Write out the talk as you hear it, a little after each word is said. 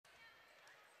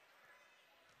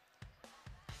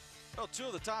Well, two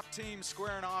of the top teams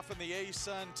squaring off in the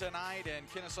A-Sun tonight,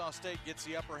 and Kennesaw State gets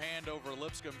the upper hand over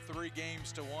Lipscomb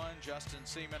 3-1. Justin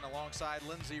Seaman alongside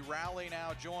Lindsey Rowley,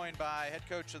 now joined by head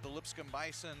coach of the Lipscomb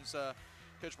Bisons,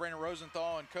 Coach Brandon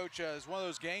Rosenthal. And Coach, is one of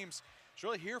those games, it's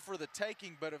really here for the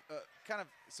taking, but kind of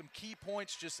some key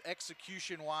points just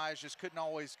execution-wise, just couldn't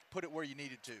always put it where you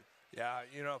needed to. Yeah,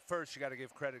 you know, first you got to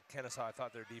give credit to Kennesaw. I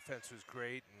thought their defense was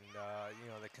great, and you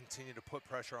know, they continue to put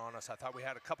pressure on us. I thought we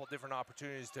had a couple different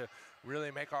opportunities to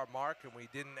really make our mark, and we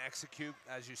didn't execute,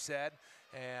 as you said.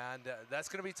 And that's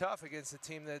going to be tough against a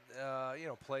team that you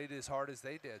know, played as hard as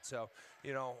they did. So,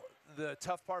 you know, the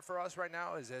tough part for us right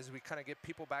now is as we kind of get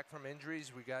people back from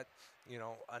injuries, we got, you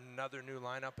know, another new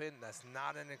lineup in. That's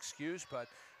not an excuse, but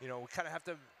you know, we kind of have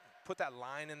to put that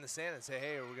line in the sand and say,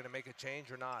 hey, are we going to make a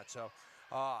change or not? So.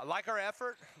 I like our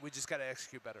effort. We just got to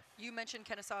execute better. You mentioned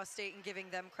Kennesaw State and giving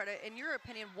them credit. In your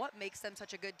opinion, what makes them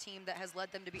such a good team that has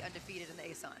led them to be undefeated in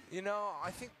the A-Sun? You know, I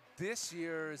think this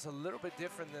year is a little bit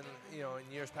different than, you know,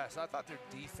 in years past. I thought their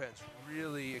defense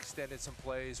really extended some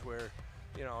plays where,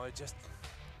 you know, it just,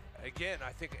 again,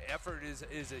 I think effort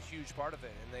is a huge part of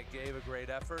it, and they gave a great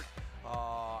effort.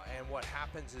 And what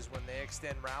happens is when they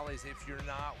extend rallies, if you're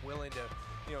not willing to,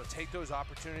 you know, take those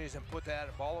opportunities and put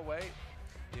that ball away,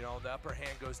 you know, the upper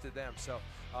hand goes to them. So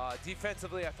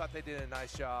defensively, I thought they did a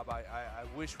nice job. I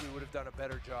wish we would have done a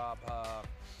better job,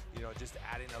 you know, just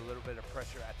adding a little bit of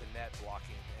pressure at the net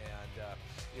blocking. And,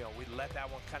 you know, we let that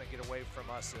one kind of get away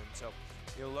from us. And so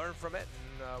you'll learn from it,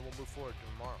 and we'll move forward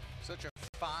to tomorrow. Such a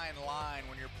fine line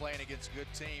when you're playing against a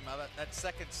good team. That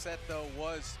second set, though,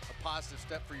 was a positive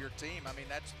step for your team. I mean,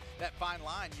 that fine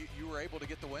line, you were able to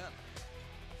get the win.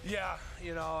 Yeah,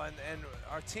 you know, and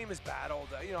our team has battled.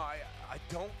 You know, I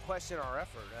don't question our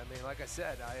effort. I mean, like I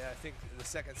said, I think the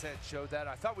second set showed that.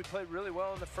 I thought we played really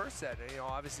well in the first set. You know,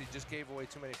 obviously just gave away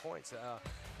too many points.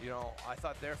 You know, I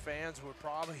thought their fans would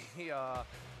probably, you know,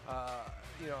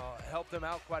 help them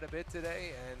out quite a bit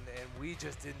today, and we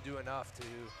just didn't do enough to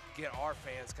get our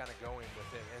fans kind of going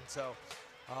with it. And so,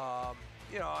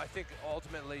 you know, I think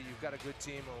ultimately you've got a good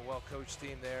team, a well-coached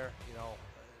team there, you know.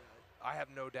 I have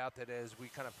no doubt that as we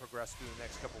kind of progress through the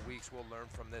next couple of weeks, we'll learn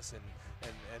from this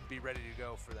and be ready to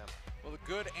go for them. Well, the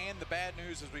good and the bad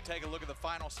news as we take a look at the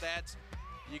final stats,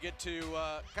 you get to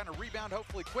kind of rebound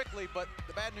hopefully quickly, but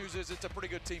the bad news is it's a pretty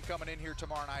good team coming in here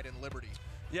tomorrow night in Liberty.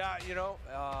 Yeah, you know,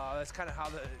 that's kind of how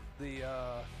the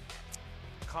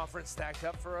conference stacked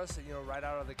up for us, you know, right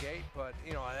out of the gate. But,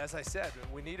 you know, as I said,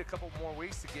 we need a couple more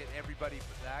weeks to get everybody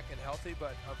back and healthy,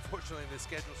 but unfortunately the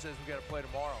schedule says we got to play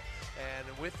tomorrow.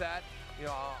 And with that, you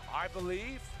know, I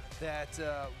believe that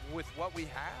with what we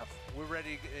have, we're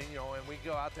ready, you know, and we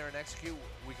go out there and execute,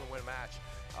 we can win a match.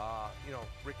 You know,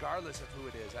 regardless of who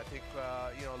it is. I think,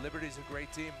 you know, Liberty's a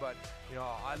great team, but, you know,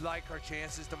 I like our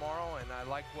chances tomorrow, and I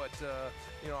like what,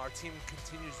 you know, our team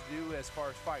continues to do as far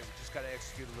as fight. We just got to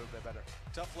execute a little bit better.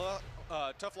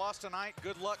 Tough loss tonight.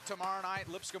 Good luck tomorrow night.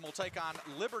 Lipscomb will take on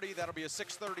Liberty. That'll be a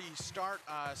 6:30 start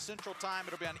Central Time.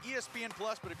 It'll be on ESPN+,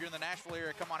 but if you're in the Nashville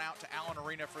area, come on out to Allen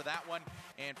Arena for that one.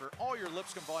 And for all your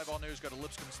Lipscomb volleyball news, go to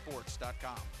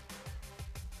lipscombsports.com.